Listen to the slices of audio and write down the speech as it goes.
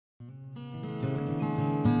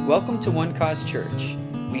Welcome to One Cause Church.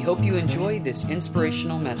 We hope you enjoy this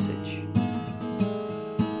inspirational message.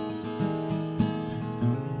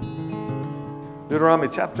 Deuteronomy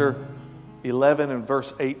chapter 11 and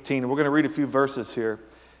verse 18. We're going to read a few verses here.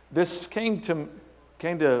 This came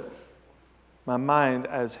to my mind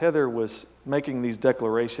as Heather was making these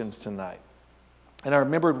declarations tonight. And I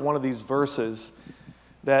remembered one of these verses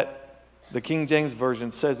that the King James Version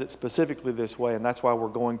says it specifically this way, and that's why we're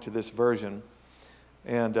going to this version.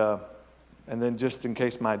 And then just in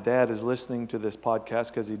case my dad is listening to this podcast,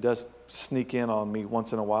 because he does sneak in on me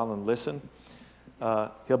once in a while and listen,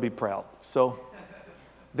 he'll be proud. So,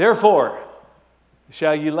 therefore,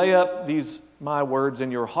 shall you lay up these my words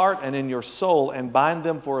in your heart and in your soul, and bind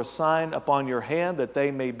them for a sign upon your hand, that they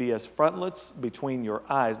may be as frontlets between your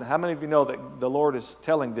eyes. Now, how many of you know that the Lord is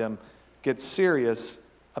telling them, get serious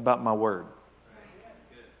about my word?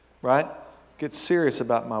 Right? Get serious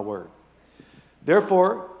about my word.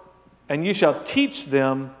 Therefore, and you shall teach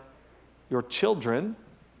them your children.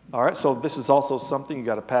 All right, so this is also something you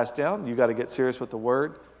got to pass down. You got to get serious with the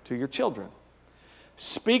word to your children.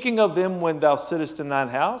 Speaking of them when thou sittest in thine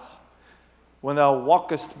house, when thou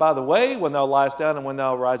walkest by the way, when thou liest down, and when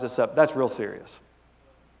thou risest up. That's real serious.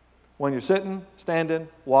 When you're sitting, standing,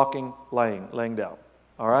 walking, laying down.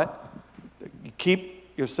 All right? You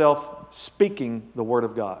keep yourself speaking the word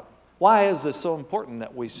of God. Why is this so important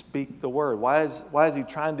that we speak the word? Why is he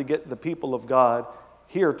trying to get the people of God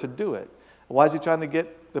here to do it? Why is he trying to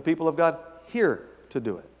get the people of God here to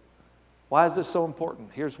do it? Why is this so important?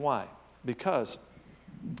 Here's why. Because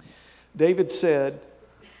David said,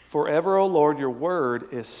 forever, O Lord, your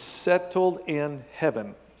word is settled in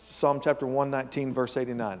heaven. Psalm chapter 119, verse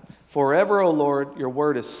 89. Forever, O Lord, your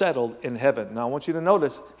word is settled in heaven. Now, I want you to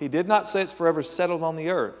notice, he did not say it's forever settled on the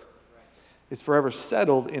earth. It's forever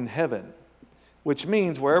settled in heaven, which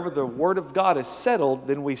means wherever the word of God is settled,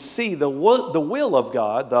 then we see the will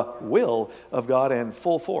of God in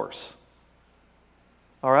full force.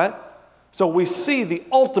 All right? So we see the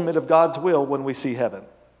ultimate of God's will when we see heaven,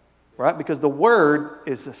 right? Because the word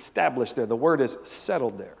is established there. The word is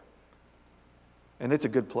settled there. And it's a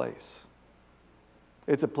good place.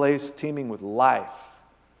 It's a place teeming with life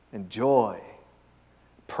and joy,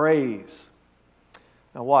 praise.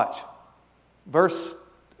 Now watch. Verse,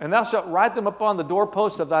 and thou shalt write them upon the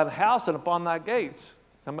doorposts of thine house and upon thy gates.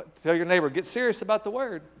 Tell your neighbor, get serious about the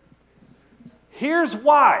word. Here's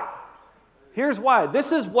why. Here's why.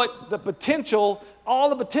 This is what the potential, all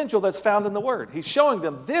the potential that's found in the word. He's showing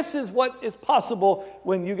them this is what is possible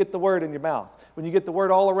when you get the word in your mouth. When you get the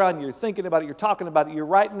word all around you, you're thinking about it, you're talking about it, you're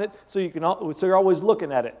writing it, so you're always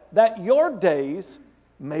looking at it. That your days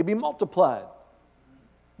may be multiplied.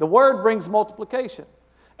 The word brings multiplication.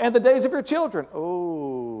 And the days of your children.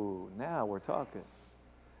 Oh, now we're talking.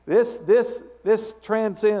 This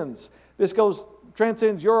transcends.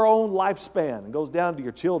 Transcends your own lifespan and goes down to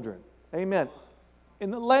your children. Amen. In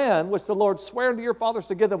the land which the Lord sware unto your fathers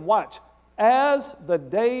to give them, watch, as the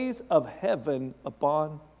days of heaven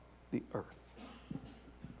upon the earth.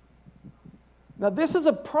 Now, this is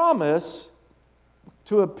a promise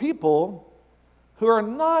to a people who are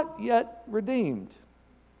not yet redeemed.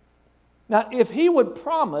 Now, if he would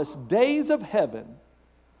promise days of heaven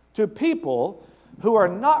to people who are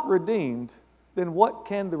not redeemed, then what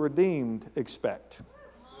can the redeemed expect?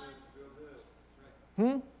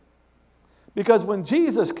 Because when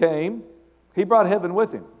Jesus came, he brought heaven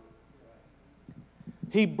with him.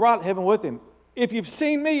 He brought heaven with him. If you've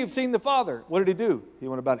seen me, you've seen the Father. What did he do? He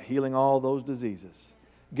went about healing all those diseases,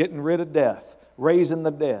 getting rid of death, raising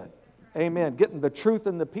the dead. Amen. Getting the truth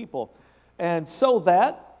in the people. And so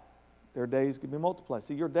that their days can be multiplied.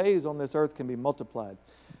 See, your days on this earth can be multiplied.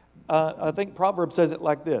 I think Proverbs says it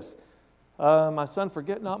like this. My son,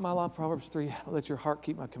 forget not my law. Proverbs 3, let your heart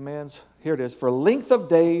keep my commands. Here it is. For length of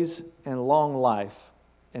days and long life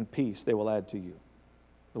and peace they will add to you.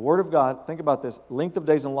 The Word of God, think about this. Length of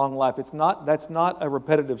days and long life. That's not a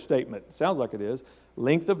repetitive statement. It sounds like it is.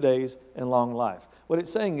 Length of days and long life. What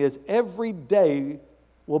it's saying is every day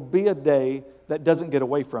will be a day that doesn't get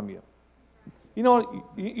away from you. You know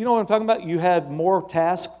what I'm talking about? You had more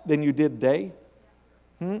tasks than you did day.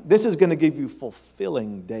 This is going to give you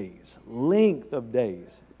fulfilling days, length of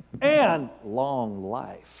days, and long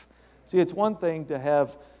life. See, it's one thing to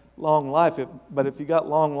have long life, but if you got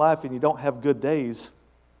long life and you don't have good days,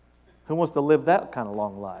 who wants to live that kind of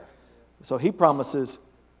long life? So he promises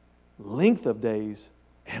length of days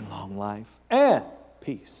and long life and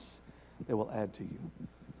peace they will add to you.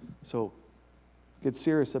 So get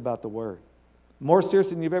serious about the word. More serious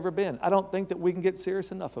than you've ever been. I don't think that we can get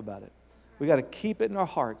serious enough about it. We got to keep it in our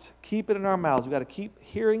hearts, keep it in our mouths. We got to keep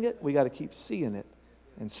hearing it. We got to keep seeing it.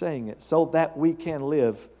 and saying it so that we can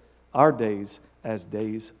live our days as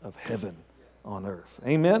days of heaven on earth.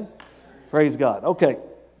 Amen? Praise God. Okay.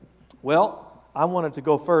 Well, I wanted to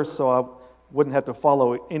go first so I wouldn't have to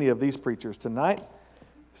follow any of these preachers tonight.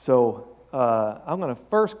 So I'm going to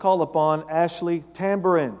first call upon Ashley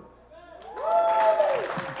Tambourine.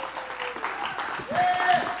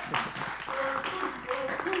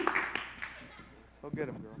 Go get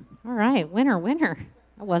him, girl. All right, winner.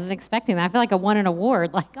 I wasn't expecting that. I feel like I won an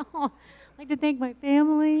award. Like, oh, I'd like to thank my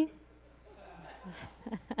family.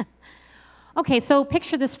 Okay, so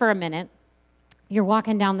picture this for a minute. You're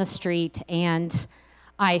walking down the street and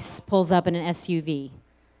ICE pulls up in an SUV.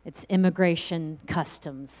 It's Immigration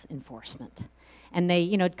Customs Enforcement. And they,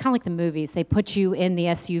 kind of like the movies, they put you in the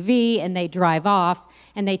SUV and they drive off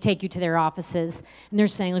and they take you to their offices. And they're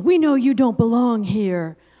saying, like, we know you don't belong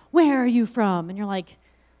here. Where are you from? And you're like,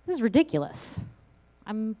 this is ridiculous.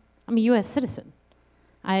 I'm a U.S. citizen.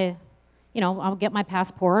 I'll get my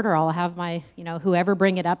passport or I'll have my, whoever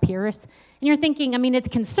bring it up here. And you're thinking, it's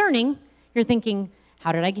concerning. You're thinking,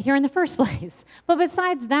 how did I get here in the first place? But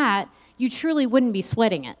besides that, you truly wouldn't be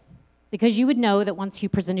sweating it because you would know that once you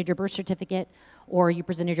presented your birth certificate or you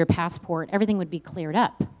presented your passport, everything would be cleared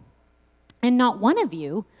up. And not one of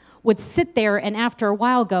you would sit there and after a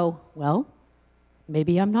while go, well,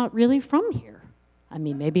 maybe I'm not really from here.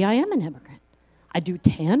 Maybe I am an immigrant. I do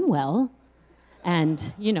tan well.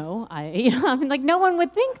 And, no one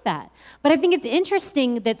would think that. But I think it's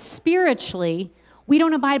interesting that spiritually, we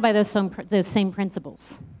don't abide by those same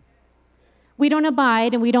principles. We don't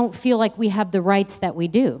abide and we don't feel like we have the rights that we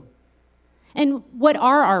do. And what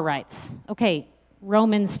are our rights? Okay,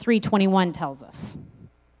 Romans 3:21 tells us.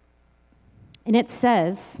 And it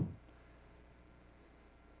says,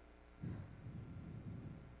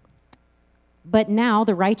 but now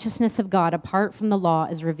the righteousness of God apart from the law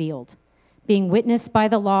is revealed, being witnessed by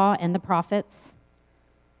the law and the prophets.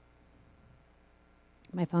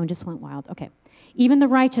 My phone just went wild. Okay. Even the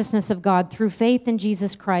righteousness of God through faith in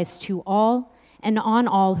Jesus Christ to all and on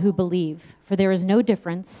all who believe. For there is no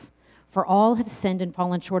difference, for all have sinned and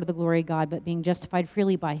fallen short of the glory of God, but being justified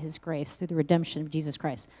freely by his grace through the redemption of Jesus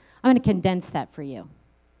Christ. I'm going to condense that for you.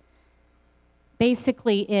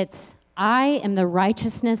 Basically, it's, I am the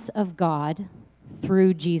righteousness of God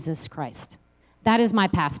through Jesus Christ. That is my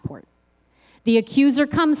passport. The accuser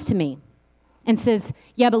comes to me and says,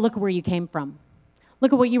 yeah, but look at where you came from.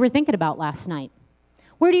 Look at what you were thinking about last night.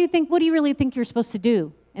 What do you really think you're supposed to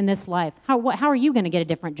do in this life? How are you going to get a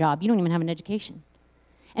different job? You don't even have an education.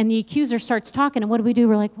 And the accuser starts talking, and what do?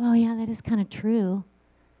 We're like, well, yeah, that is kind of true.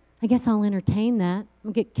 I guess I'll entertain that.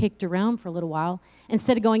 I'll get kicked around for a little while.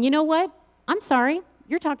 Instead of going, you know what? I'm sorry.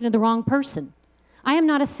 You're talking to the wrong person. I am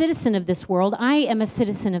not a citizen of this world. I am a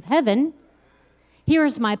citizen of heaven.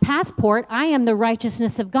 Here's my passport. I am the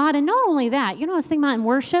righteousness of God. And not only that, I was thinking about in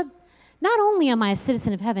worship, not only am I a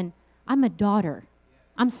citizen of heaven, I'm a daughter.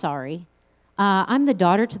 I'm sorry. I'm the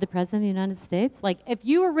daughter to the President of the United States. Like, if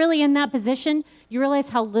you were really in that position, you realize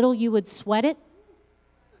how little you would sweat it?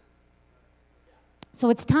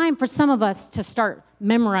 So it's time for some of us to start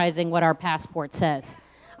memorizing what our passport says.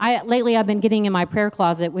 Lately, I've been getting in my prayer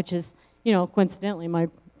closet, which is, coincidentally, my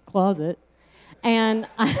closet. And,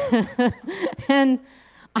 and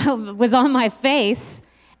I was on my face,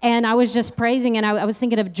 and I was just praising, and I was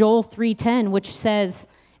thinking of Joel 3:10, which says,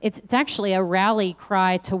 it's actually a rally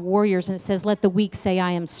cry to warriors, and it says, let the weak say, I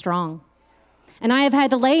am strong. And I have had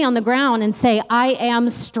to lay on the ground and say, I am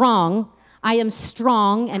strong,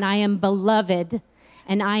 and I am beloved,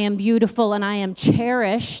 and I am beautiful, and I am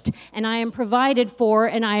cherished, and I am provided for,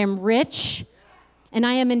 and I am rich, and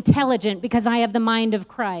I am intelligent because I have the mind of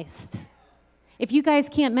Christ. If you guys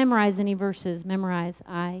can't memorize any verses, memorize,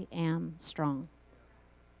 I am strong.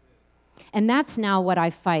 And that's now what I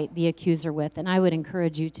fight the accuser with, and I would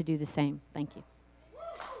encourage you to do the same. Thank you.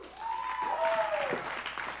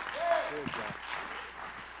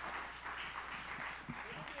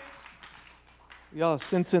 Y'all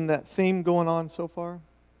sensing that theme going on so far?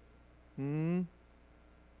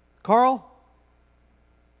 Carl?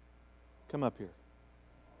 Come up here.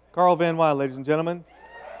 Carl Van Wy, ladies and gentlemen.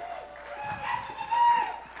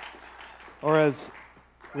 Or as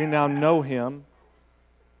we now know him,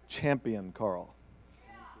 Champion Carl.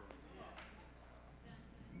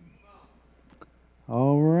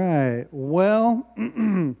 All right. Well,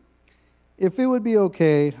 if it would be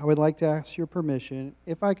okay, I would like to ask your permission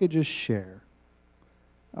if I could just share.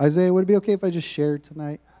 Isaiah, would it be okay if I just shared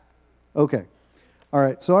tonight? Okay. All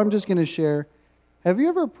right. So I'm just going to share. Have you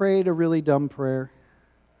ever prayed a really dumb prayer?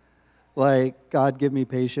 Like, God, give me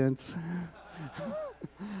patience?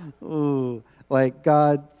 Ooh. Like,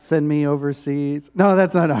 God, send me overseas. No,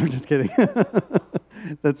 that's not. No, I'm just kidding.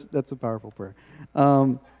 That's a powerful prayer.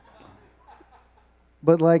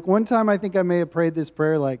 But like one time I think I may have prayed this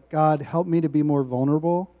prayer like, God, help me to be more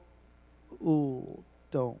vulnerable. Ooh,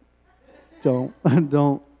 don't do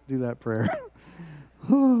that prayer.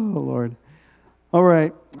 Oh, Lord. All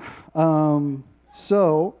right.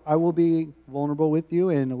 So I will be vulnerable with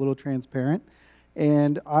you and a little transparent.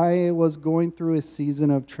 And I was going through a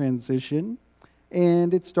season of transition,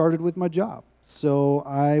 and it started with my job. So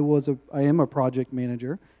I am a project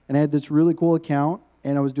manager, and I had this really cool account,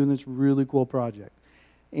 and I was doing this really cool project.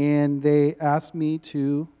 And they asked me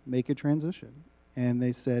to make a transition. And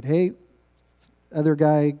they said, hey, other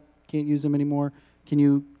guy, can't use him anymore. Can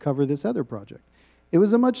you cover this other project? It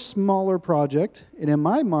was a much smaller project, and in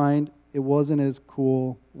my mind, it wasn't as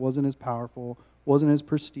cool, wasn't as powerful, wasn't as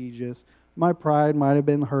prestigious. My pride might have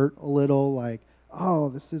been hurt a little, like, oh,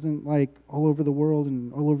 this isn't like all over the world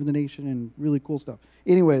and all over the nation and really cool stuff.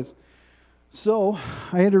 Anyways, so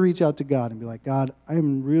I had to reach out to God and be like, God,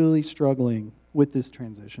 I'm really struggling with this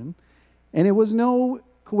transition. And it was no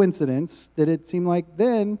coincidence that it seemed like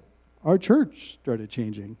then our church started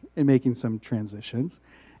changing and making some transitions.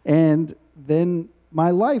 And then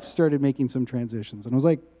my life started making some transitions. And I was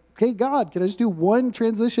like, okay, God, can I just do one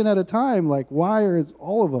transition at a time? Like, why is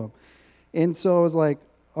all of them? And so I was like,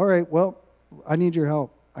 all right, well, I need your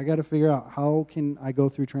help. I got to figure out how can I go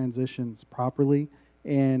through transitions properly.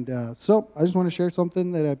 And so I just want to share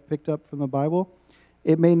something that I picked up from the Bible.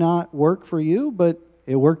 It may not work for you, but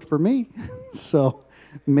it worked for me. So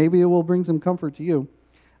maybe it will bring some comfort to you.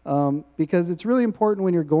 Because it's really important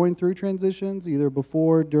when you're going through transitions, either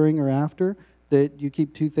before, during, or after, that you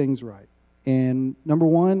keep two things right. And number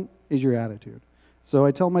one is your attitude. So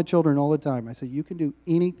I tell my children all the time, I say, you can do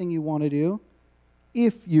anything you want to do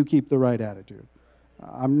if you keep the right attitude.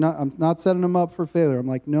 I'm not setting them up for failure. I'm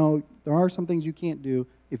like, no, there are some things you can't do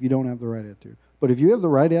if you don't have the right attitude. But if you have the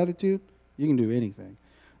right attitude, you can do anything.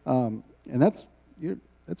 And that's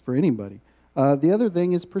for anybody. The other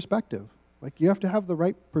thing is perspective. Like, you have to have the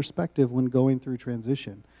right perspective when going through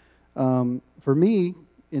transition. For me,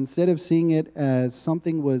 instead of seeing it as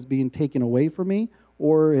something was being taken away from me,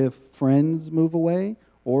 or if friends move away,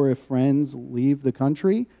 or if friends leave the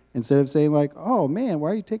country, instead of saying like, oh man, why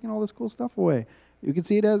are you taking all this cool stuff away? You can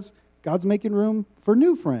see it as God's making room for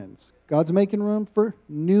new friends. God's making room for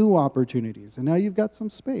new opportunities. And now you've got some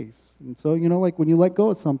space. And so, like when you let go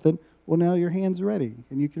of something, well, now your hand's ready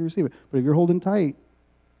and you can receive it. But if you're holding tight,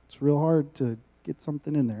 it's real hard to get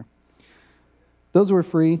something in there. Those were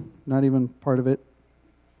free, not even part of it.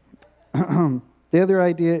 The other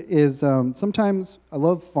idea is sometimes I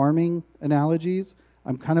love farming analogies.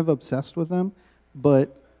 I'm kind of obsessed with them.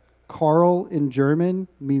 But Karl in German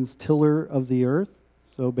means tiller of the earth,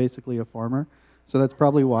 so basically a farmer. So that's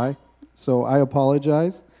probably why. So I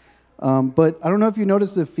apologize. But I don't know if you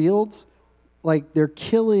notice the fields, like they're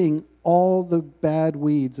killing all the bad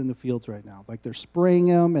weeds in the fields right now. Like they're spraying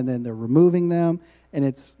them and then they're removing them, and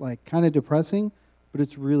it's like kind of depressing, but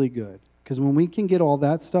it's really good. Because when we can get all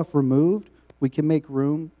that stuff removed, we can make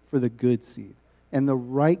room for the good seed and the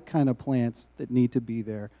right kind of plants that need to be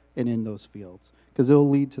there and in those fields, because it'll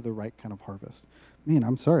lead to the right kind of harvest. Man,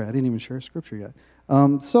 I'm sorry, I didn't even share scripture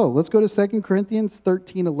yet. So let's go to 2 Corinthians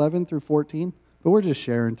 13, 11 through 14. But we're just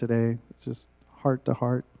sharing today. It's just heart to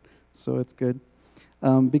heart, so it's good.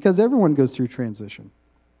 Because everyone goes through transition.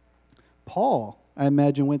 Paul, I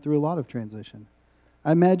imagine, went through a lot of transition.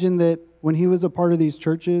 I imagine that when he was a part of these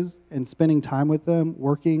churches and spending time with them,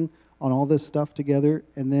 working on all this stuff together,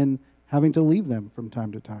 and then having to leave them from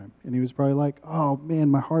time to time. And he was probably like, oh man,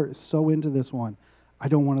 my heart is so into this one. I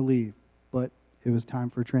don't want to leave. But it was time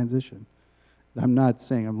for transition. I'm not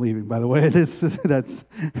saying I'm leaving, by the way. That's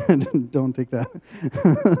don't take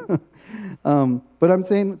that. But I'm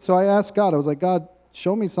saying, so I asked God, I was like, God,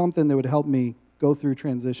 show me something that would help me go through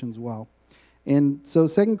transitions well. And so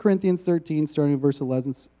 2 Corinthians 13, starting at verse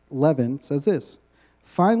 11, says this: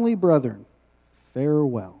 finally, brethren,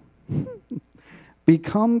 farewell.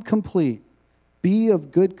 Become complete. Be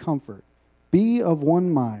of good comfort. Be of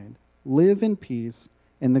one mind. Live in peace,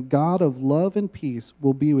 and the God of love and peace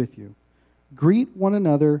will be with you. Greet one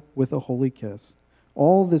another with a holy kiss.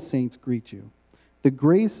 All the saints greet you. The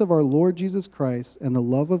grace of our Lord Jesus Christ and the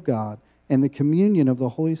love of God and the communion of the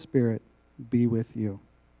Holy Spirit be with you.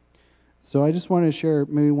 So I just want to share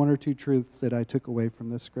maybe one or two truths that I took away from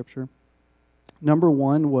this scripture. Number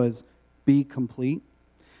one was be complete.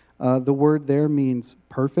 The word there means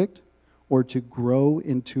perfect or to grow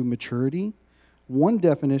into maturity. One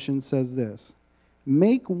definition says this: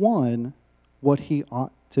 make one what he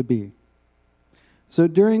ought to be. So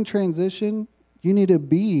during transition, You need to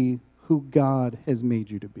be who God has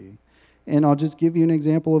made you to be. And I'll just give you an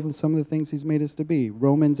example of some of the things he's made us to be.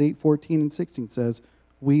 Romans 8:14 and 16 says,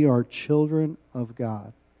 we are children of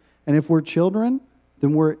God. And if we're children,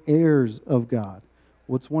 then we're heirs of God.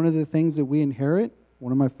 What's one of the things that we inherit?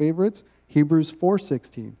 One of my favorites, Hebrews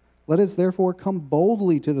 4:16. Let us therefore come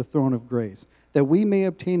boldly to the throne of grace, that we may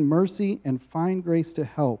obtain mercy and find grace to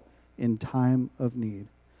help in time of need.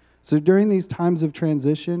 So during these times of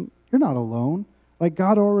transition, you're not alone. Like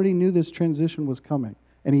God already knew this transition was coming,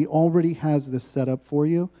 and he already has this set up for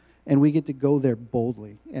you, and we get to go there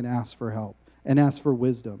boldly and ask for help, and ask for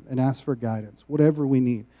wisdom, and ask for guidance, whatever we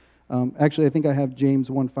need. Actually, I think I have James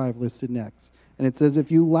 1:5 listed next. And it says,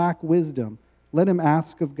 if you lack wisdom, let him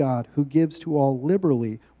ask of God, who gives to all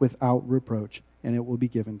liberally without reproach, and it will be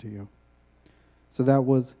given to you. So that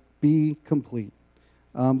was be complete.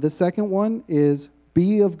 The second one is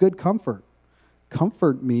be of good comfort.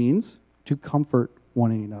 Comfort means to comfort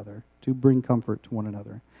one another, to bring comfort to one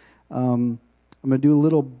another. I'm going to do a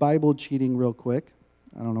little Bible cheating real quick.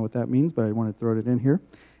 I don't know what that means, but I want to throw it in here.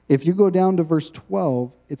 If you go down to verse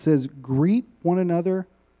 12, it says, greet one another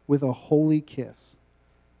with a holy kiss.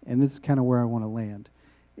 And this is kind of where I want to land,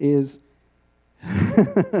 is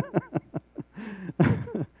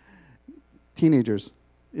teenagers,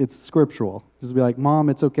 it's scriptural. Just be like, Mom,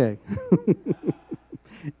 it's okay.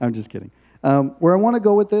 I'm just kidding. Where I want to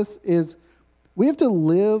go with this is we have to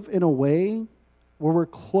live in a way where we're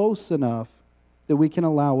close enough that we can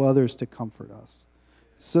allow others to comfort us.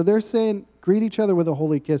 So they're saying, greet each other with a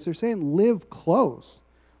holy kiss. They're saying, live close.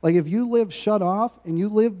 Like if you live shut off and you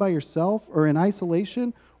live by yourself or in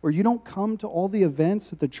isolation, or you don't come to all the events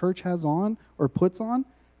that the church has on or puts on,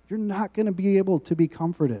 you're not going to be able to be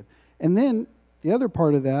comforted. And then the other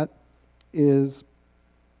part of that is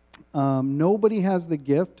nobody has the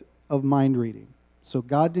gift of mind reading. So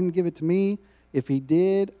God didn't give it to me. If he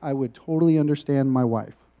did, I would totally understand my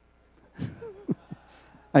wife.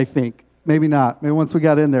 I think. Maybe not. Maybe once we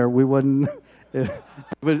got in there, we wouldn't.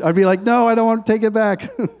 I'd be like, no, I don't want to take it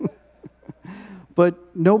back.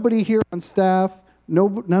 But nobody here on staff,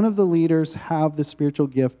 none of the leaders have the spiritual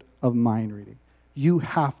gift of mind reading. You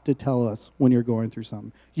have to tell us when you're going through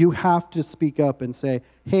something. You have to speak up and say,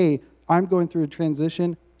 hey, I'm going through a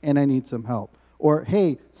transition and I need some help. Or,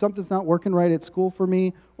 hey, something's not working right at school for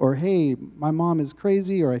me. Or, hey, my mom is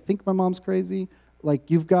crazy, or I think my mom's crazy. Like,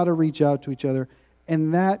 you've got to reach out to each other.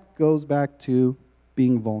 And that goes back to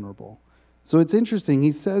being vulnerable. So it's interesting.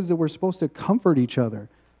 He says that we're supposed to comfort each other.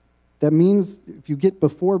 That means if you get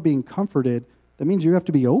before being comforted, that means you have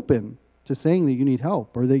to be open to saying that you need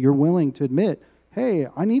help, or that you're willing to admit, hey,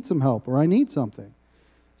 I need some help, or I need something.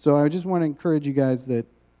 So I just want to encourage you guys that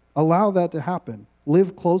allow that to happen.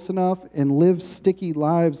 Live close enough and live sticky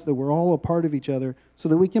lives that we're all a part of each other so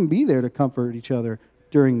that we can be there to comfort each other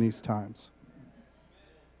during these times.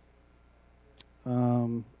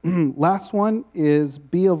 Last one is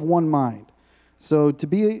be of one mind. So to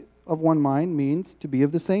be of one mind means to be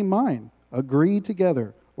of the same mind, agree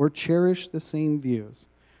together, or cherish the same views.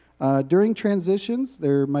 During transitions,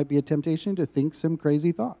 there might be a temptation to think some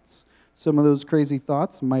crazy thoughts. Some of those crazy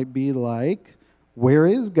thoughts might be like, where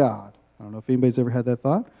is God? I don't know if anybody's ever had that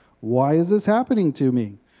thought. Why is this happening to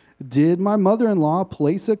me? Did my mother-in-law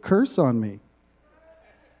place a curse on me?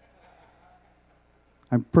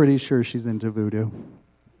 I'm pretty sure she's into voodoo.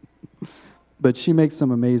 But she makes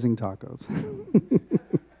some amazing tacos.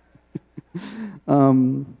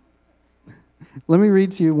 Let me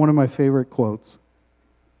read to you one of my favorite quotes.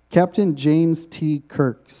 Captain James T.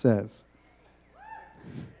 Kirk says,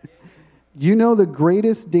 you know, the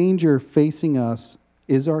greatest danger facing us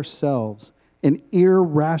is ourselves, an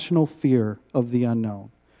irrational fear of the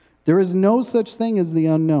unknown. There is no such thing as the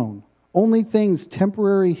unknown, only things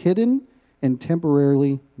temporarily hidden and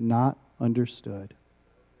temporarily not understood.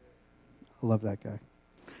 I love that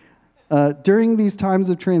guy. During these times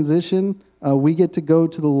of transition, we get to go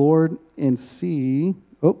to the Lord and see...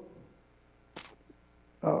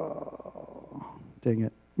 dang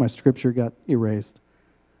it. My scripture got erased.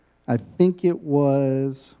 I think it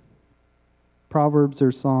was Proverbs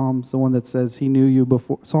or Psalms, the one that says he knew you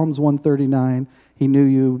before... Psalms 139, he knew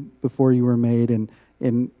you before you were made, and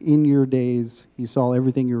in your days, he saw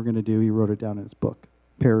everything you were going to do. He wrote it down in his book,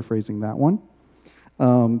 paraphrasing that one.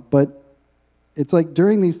 But it's like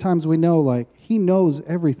during these times we know, like, he knows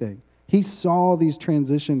everything. He saw these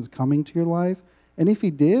transitions coming to your life, and if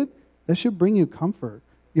he did, that should bring you comfort.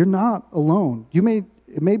 You're not alone.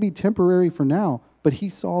 It may be temporary for now, but he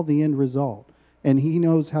saw the end result, and he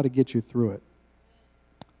knows how to get you through it.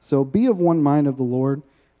 So be of one mind of the Lord.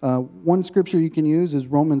 One scripture you can use is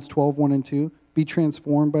Romans 12:1 and 2. be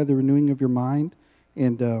transformed by the renewing of your mind.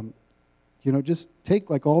 And, just take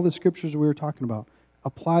like all the scriptures we were talking about,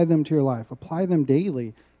 apply them to your life, apply them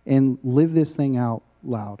daily, and live this thing out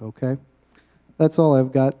loud, okay? That's all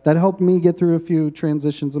I've got. That helped me get through a few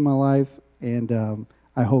transitions in my life, and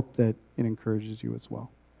I hope that it encourages you as well.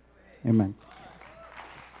 Amen.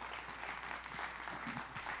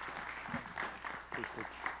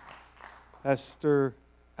 Pastor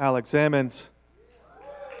Alex Ammons.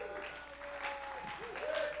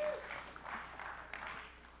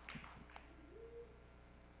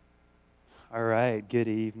 All right, good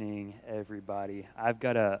evening, everybody. I've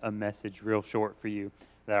got a message real short for you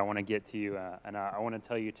that I want to get to you, and I want to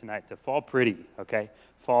tell you tonight to fall pretty, okay?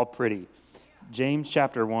 Fall pretty. James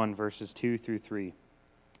chapter 1, verses 2 through 3.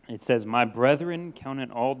 It says, "My brethren, count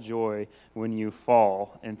it all joy when you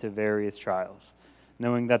fall into various trials,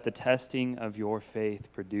 knowing that the testing of your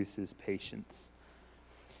faith produces patience."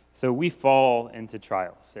 So we fall into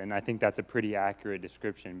trials, and I think that's a pretty accurate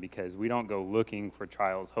description because we don't go looking for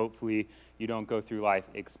trials. Hopefully, you don't go through life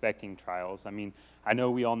expecting trials. I mean, I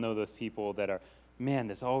know we all know those people that are, man,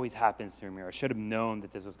 this always happens to me, or I should have known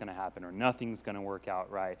that this was going to happen, or nothing's going to work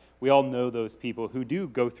out right. We all know those people who do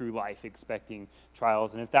go through life expecting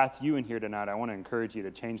trials, and if that's you in here tonight, I want to encourage you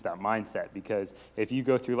to change that mindset, because if you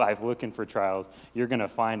go through life looking for trials, you're going to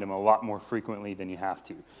find them a lot more frequently than you have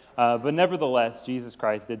to. But nevertheless, Jesus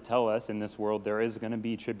Christ did tell us in this world there is going to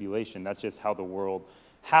be tribulation. That's just how the world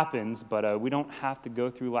happens, but we don't have to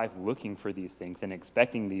go through life looking for these things and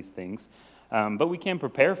expecting these things. But we can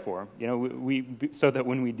prepare for them, so that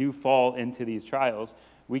when we do fall into these trials,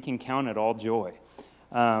 we can count it all joy.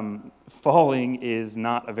 Falling is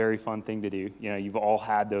not a very fun thing to do. You've all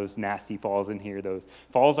had those nasty falls in here. Those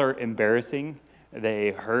falls are embarrassing.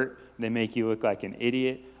 They hurt. They make you look like an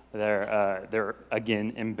idiot. They're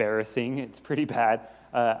again embarrassing. It's pretty bad.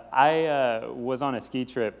 I was on a ski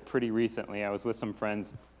trip pretty recently. I was with some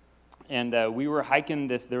friends. And we were hiking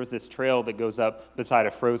there was this trail that goes up beside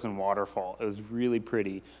a frozen waterfall. It was really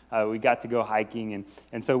pretty. We got to go hiking,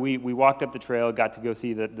 and so we walked up the trail, got to go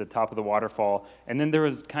see the top of the waterfall, and then there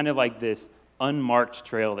was kind of like this unmarked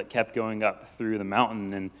trail that kept going up through the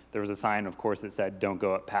mountain, and there was a sign, of course, that said, "Don't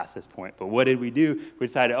go up past this point." But what did we do? We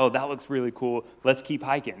decided, oh, that looks really cool. Let's keep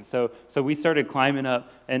hiking. So we started climbing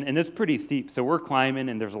up, and it's pretty steep. So we're climbing,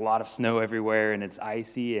 and there's a lot of snow everywhere, and it's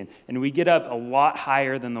icy, and we get up a lot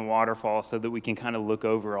higher than the waterfall so that we can kind of look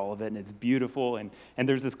over all of it, and it's beautiful. And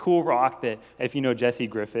there's this cool rock that, if you know Jesse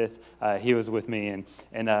Griffith, he was with me,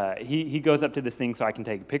 and he goes up to this thing so I can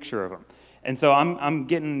take a picture of him. And so I'm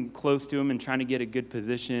getting close to him and trying to get a good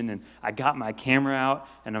position, and I got my camera out,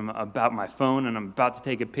 and I'm about my phone, and I'm about to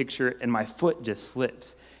take a picture, and my foot just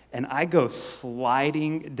slips. And I go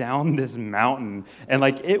sliding down this mountain, and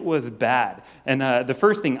it was bad. And the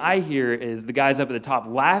first thing I hear is the guys up at the top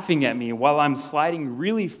laughing at me while I'm sliding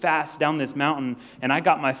really fast down this mountain, and I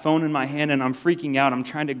got my phone in my hand, and I'm freaking out. I'm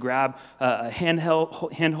trying to grab a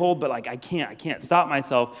handhold, but I can't stop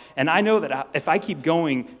myself. And I know that if I keep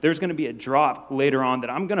going, there's going to be a drop later on that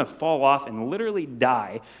I'm going to fall off and literally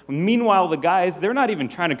die. Meanwhile, the guys, they're not even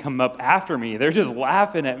trying to come up after me. They're just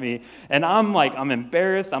laughing at me, and I'm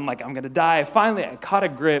embarrassed. I'm going to die. Finally, I caught a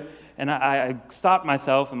grip, and I stopped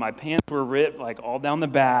myself, and my pants were ripped all down the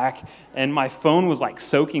back, and my phone was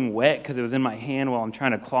soaking wet because it was in my hand while I'm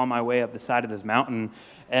trying to claw my way up the side of this mountain.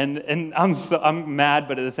 And I'm mad,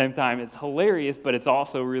 but at the same time, it's hilarious, but it's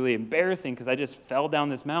also really embarrassing because I just fell down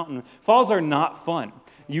this mountain. Falls are not fun.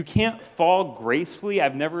 You can't fall gracefully.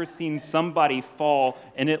 I've never seen somebody fall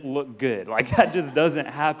and it look good. That just doesn't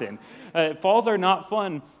happen. Falls are not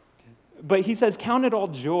fun. But he says, count it all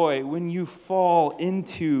joy when you fall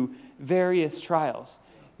into various trials.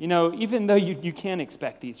 Even though you can't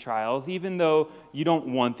expect these trials, even though you don't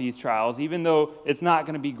want these trials, even though it's not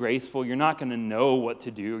going to be graceful, you're not going to know what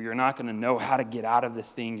to do, you're not going to know how to get out of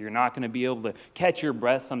this thing, you're not going to be able to catch your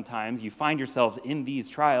breath sometimes. You find yourselves in these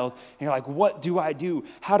trials, and you're like, what do I do?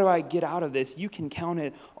 How do I get out of this? You can count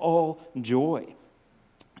it all joy.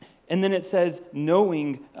 And then it says,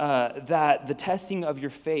 knowing that the testing of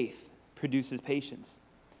your faith produces patience.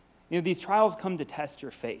 These trials come to test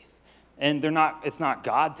your faith. And it's not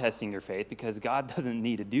God testing your faith, because God doesn't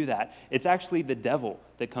need to do that. It's actually the devil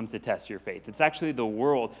that comes to test your faith. It's actually the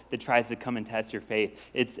world that tries to come and test your faith.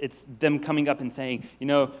 It's them coming up and saying,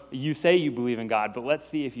 you say you believe in God, but let's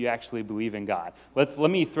see if you actually believe in God. Let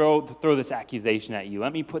me throw this accusation at you.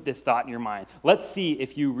 Let me put this thought in your mind. Let's see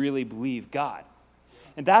if you really believe God.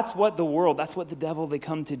 And that's what the devil, they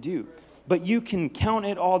come to do. But you can count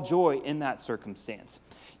it all joy in that circumstance.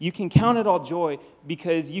 You can count it all joy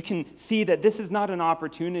because you can see that this is not an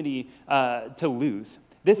opportunity to lose.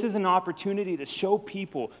 This is an opportunity to show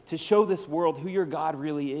people, to show this world who your God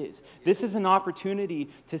really is. This is an opportunity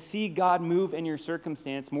to see God move in your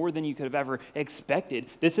circumstance more than you could have ever expected.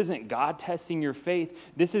 This isn't God testing your faith.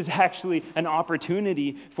 This is actually an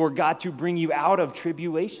opportunity for God to bring you out of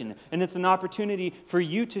tribulation. And it's an opportunity for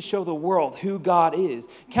you to show the world who God is.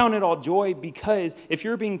 Count it all joy, because if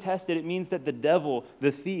you're being tested, it means that the devil,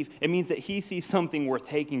 the thief, it means that he sees something worth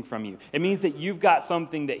taking from you. It means that you've got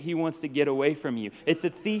something that he wants to get away from you. It's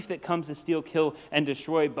a thief that comes to steal, kill, and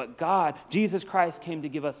destroy. But God, Jesus Christ, came to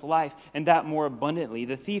give us life, and that more abundantly.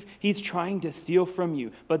 The thief, he's trying to steal from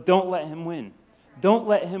you, but don't let him win. Don't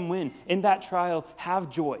let him win. In that trial, have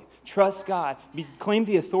joy. Trust God. Claim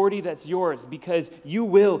the authority that's yours, because you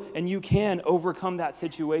will and you can overcome that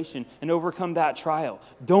situation and overcome that trial.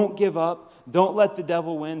 Don't give up. Don't let the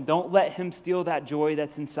devil win. Don't let him steal that joy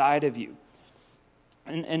that's inside of you.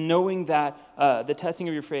 And knowing that the testing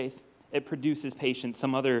of your faith, it produces patience.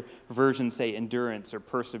 Some other versions say endurance or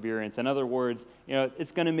perseverance. In other words,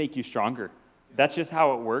 it's going to make you stronger. That's just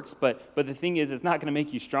how it works. But the thing is, it's not going to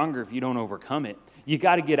make you stronger if you don't overcome it. You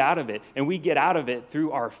got to get out of it. And we get out of it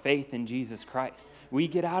through our faith in Jesus Christ. We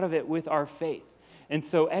get out of it with our faith. And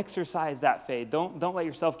so exercise that faith. Don't let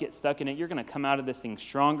yourself get stuck in it. You're going to come out of this thing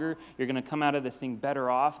stronger. You're going to come out of this thing better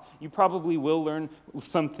off. You probably will learn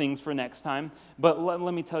some things for next time. But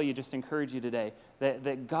let me tell you, just encourage you today,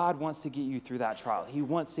 that God wants to get you through that trial. He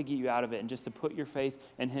wants to get you out of it, and just to put your faith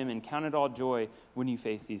in him and count it all joy when you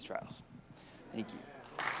face these trials. Thank you.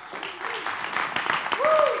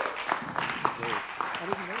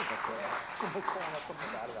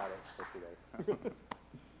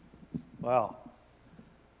 Wow.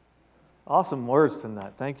 Awesome words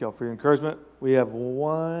tonight. Thank y'all for your encouragement. We have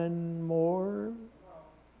one more,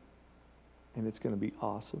 and it's going to be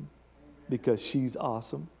awesome because she's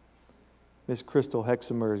awesome. Miss Crystal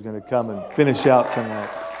Hexamer is going to come and finish out tonight.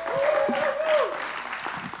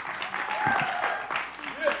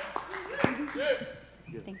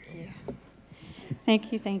 Thank you.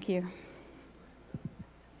 Thank you, thank you.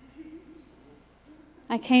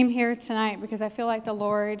 I came here tonight because I feel like the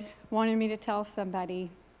Lord wanted me to tell somebody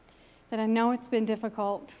that I know it's been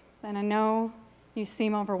difficult, and I know you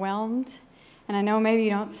seem overwhelmed, and I know maybe you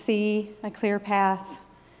don't see a clear path,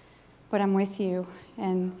 but I'm with you,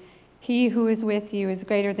 and he who is with you is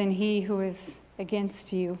greater than he who is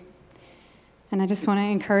against you. And I just want to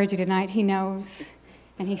encourage you tonight. He knows,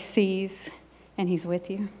 and he sees, and he's with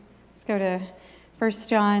you. Let's go to 1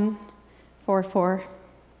 John 4:4.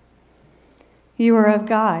 You are of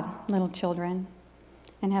God, little children,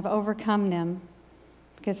 and have overcome them,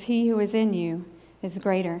 because he who is in you is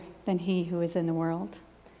greater than he who is in the world.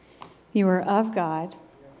 You are of God.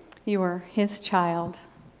 You are his child.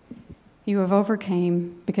 You have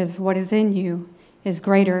overcame because what is in you is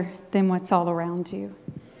greater than what's all around you.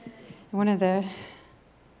 One of the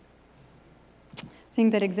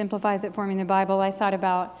things that exemplifies it for me in the Bible, I thought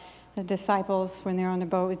about the disciples when they were on the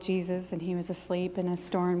boat with Jesus and he was asleep and a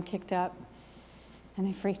storm kicked up and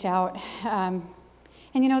they freaked out. And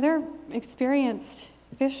they're experienced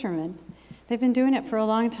fishermen. They've been doing it for a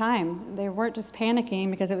long time. They weren't just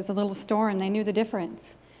panicking because it was a little storm. They knew the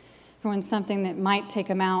difference from when something that might take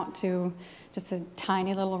them out to just a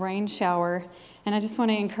tiny little rain shower. And I just want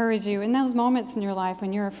to encourage you, in those moments in your life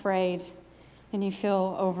when you're afraid and you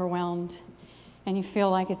feel overwhelmed and you feel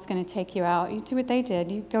like it's going to take you out, you do what they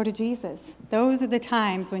did. You go to Jesus. Those are the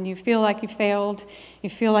times when you feel like you failed, you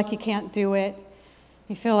feel like you can't do it,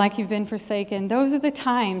 you feel like you've been forsaken. Those are the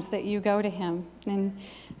times that you go to him. And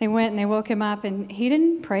they went and they woke him up, and he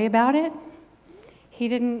didn't pray about it. He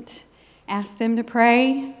didn't ask them to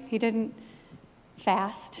pray. He didn't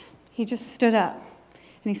fast. He just stood up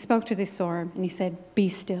and he spoke to the storm and he said, "Be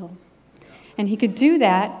still." And he could do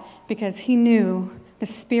that because he knew the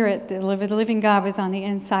Spirit, the living God, was on the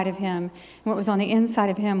inside of him. And what was on the inside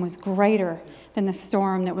of him was greater than the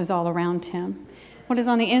storm that was all around him. What is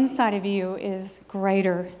on the inside of you is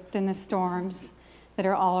greater than the storms that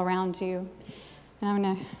are all around you. And I'm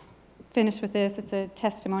going to finish with this. It's a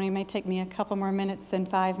testimony. It may take me a couple more minutes than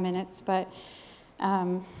 5 minutes, but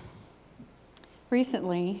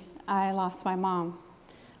recently I lost my mom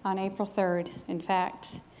on April 3rd, in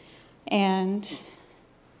fact. And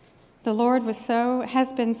the Lord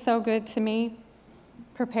has been so good to me,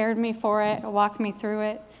 prepared me for it, walked me through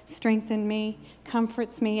it, strengthened me,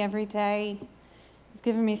 comforts me every day. He's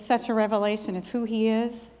given me such a revelation of who he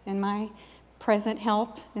is and my present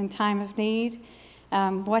help in time of need,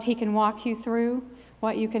 what he can walk you through,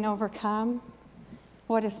 what you can overcome,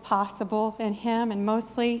 what is possible in him, and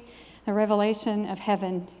mostly the revelation of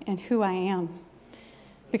heaven and who I am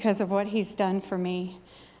because of what he's done for me.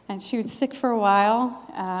 And she was sick for a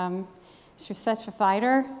while. She was such a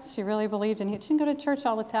fighter. She really believed in it. She didn't go to church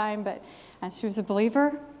all the time, but she was a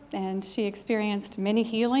believer, and she experienced many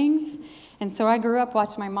healings. And so I grew up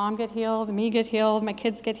watching my mom get healed, me get healed, my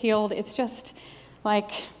kids get healed. It's just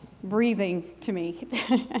like breathing to me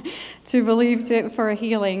to believe for a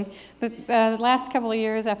healing. But the last couple of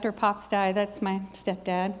years after Pops died, that's my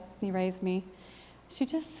stepdad, he raised me,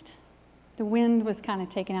 the wind was kind of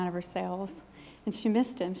taken out of her sails, and she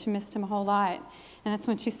missed him. She missed him a whole lot. And that's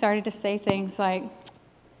when she started to say things like,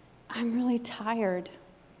 I'm really tired.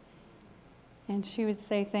 And she would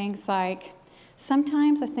say things like,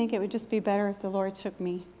 sometimes I think it would just be better if the Lord took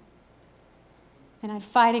me. And I'd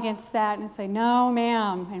fight against that and I'd say, no,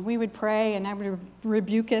 ma'am. And we would pray, and I would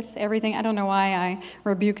rebuketh everything. I don't know why I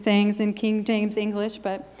rebuke things in King James English,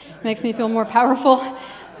 but it makes me feel more powerful.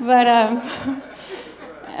 But,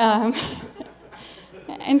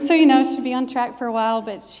 and so, she'd be on track for a while,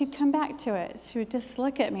 but she'd come back to it. She would just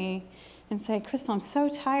look at me and say, Crystal, I'm so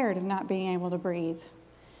tired of not being able to breathe.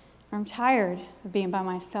 Or I'm tired of being by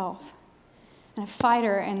myself. And I fight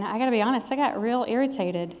her, and I got to be honest, I got real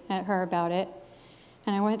irritated at her about it.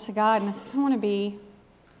 And I went to God and I said, I don't want to be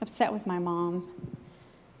upset with my mom.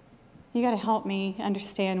 You got to help me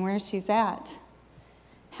understand where she's at.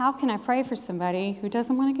 How can I pray for somebody who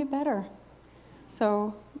doesn't want to get better?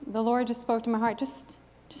 So the Lord just spoke to my heart, just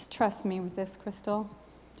trust me with this, Crystal.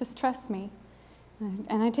 Just trust me.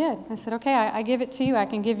 And I did. I said, okay, I give it to you. I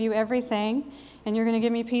can give you everything, and you're going to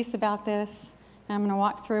give me peace about this, and I'm going to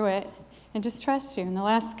walk through it and just trust you. In the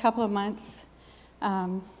last couple of months,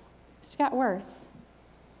 she got worse.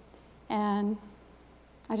 And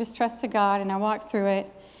I just trusted God, and I walked through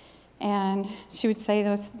it, and she would say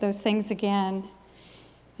those things again.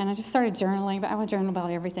 And I just started journaling, but I would journal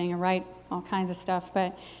about everything and write all kinds of stuff.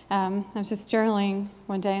 But I was just journaling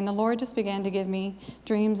one day, and the Lord just began to give me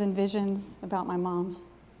dreams and visions about my mom.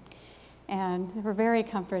 And they were very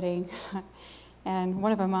comforting. And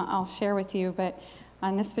one of them I'll share with you, but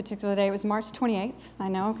on this particular day, it was March 28th, I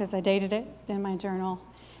know, because I dated it in my journal.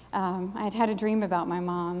 I had a dream about my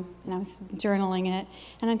mom, and I was journaling it,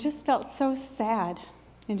 and I just felt so sad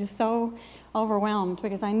and just so overwhelmed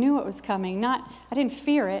because I knew it was coming. I didn't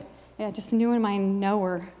fear it, I just knew in my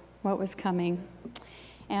knower what was coming.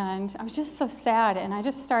 And I was just so sad, and I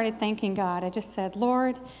just started thanking God. I just said,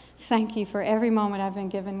 Lord, thank you for every moment I've been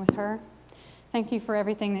given with her. Thank you for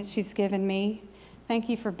everything that she's given me. Thank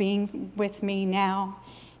you for being with me now.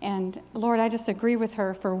 And Lord, I just agree with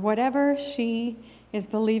her for whatever she is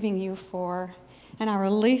believing you for. And I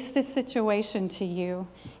release this situation to you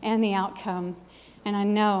and the outcome. And I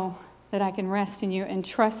know that I can rest in you and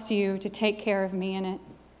trust you to take care of me in it.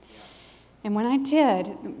 And when I did,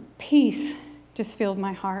 peace just filled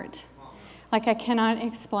my heart. Like I cannot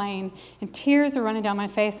explain. And tears are running down my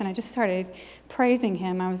face, and I just started praising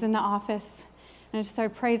him. I was in the office, and I just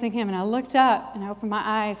started praising him. And I looked up, and I opened my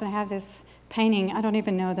eyes, and I have this painting. I don't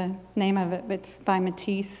even know the name of it, but it's by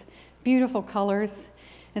Matisse. Beautiful colors.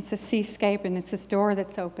 It's a seascape, and it's this door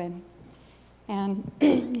that's open. And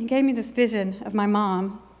he gave me this vision of my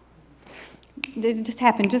mom. It just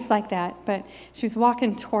happened just like that. But she was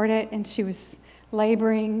walking toward it, and she was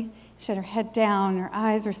laboring. She had her head down. Her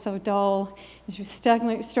eyes were so dull. And she was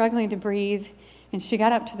struggling to breathe. And she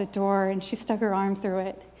got up to the door, and she stuck her arm through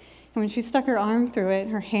it. And when she stuck her arm through it,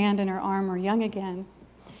 her hand and her arm were young again.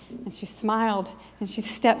 And she smiled, and she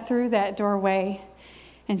stepped through that doorway.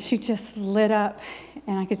 And she just lit up,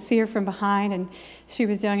 and I could see her from behind, and she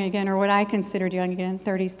was young again, or what I considered young again,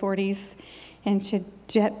 30s, 40s. And she had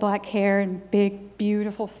jet black hair and big,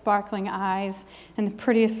 beautiful, sparkling eyes, and the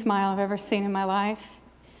prettiest smile I've ever seen in my life.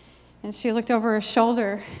 And she looked over her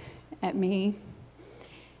shoulder at me,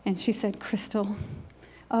 and she said, Crystal,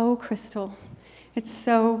 oh, Crystal, it's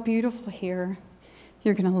so beautiful here.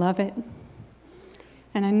 You're going to love it.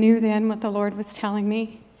 And I knew then what the Lord was telling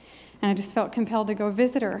me. And I just felt compelled to go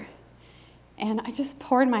visit her. And I just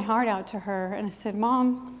poured my heart out to her. And I said,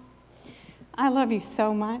 Mom, I love you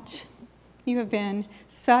so much. You have been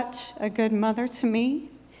such a good mother to me.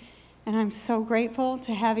 And I'm so grateful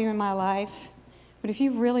to have you in my life. But if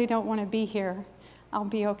you really don't want to be here, I'll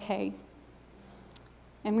be okay.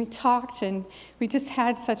 And we talked, and we just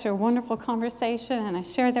had such a wonderful conversation. And I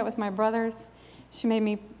shared that with my brothers. She made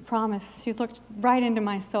me promise. She looked right into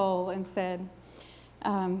my soul and said,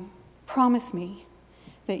 promise me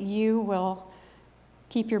that you will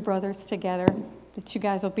keep your brothers together, that you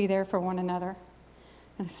guys will be there for one another.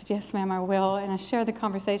 And I said, yes, ma'am, I will. And I shared the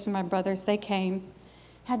conversation with my brothers. They came,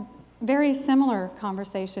 had very similar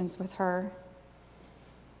conversations with her.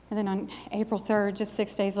 And then on April 3rd, just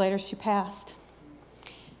 6 days later, she passed.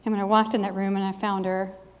 And when I walked in that room and I found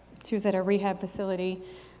her She was at a rehab facility.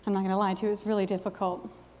 I'm not going to lie to you, it was really difficult.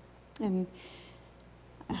 And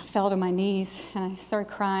I fell to my knees, and I started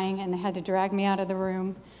crying, and they had to drag me out of the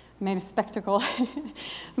room. I made a spectacle.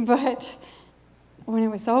 But when it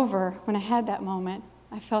was over, when I had that moment,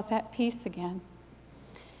 I felt that peace again.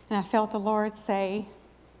 And I felt the Lord say,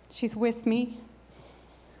 she's with me,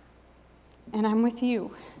 and I'm with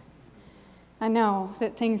you. I know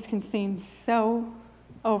that things can seem so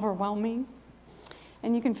overwhelming,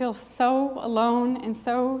 and you can feel so alone and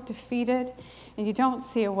so defeated, and you don't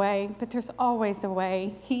see a way, but there's always a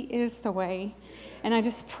way. He is the way. And I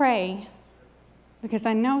just pray, because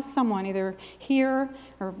I know someone either here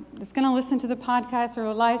or is going to listen to the podcast or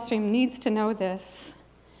a live stream needs to know this.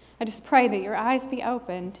 I just pray that your eyes be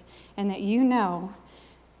opened and that you know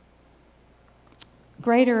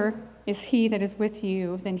greater is he that is with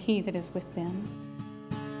you than he that is with them.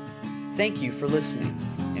 Thank you for listening,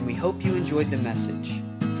 and we hope you enjoyed the message.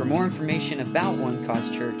 For more information about One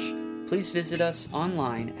Cause Church, please visit us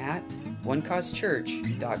online at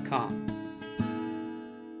onecausechurch.com.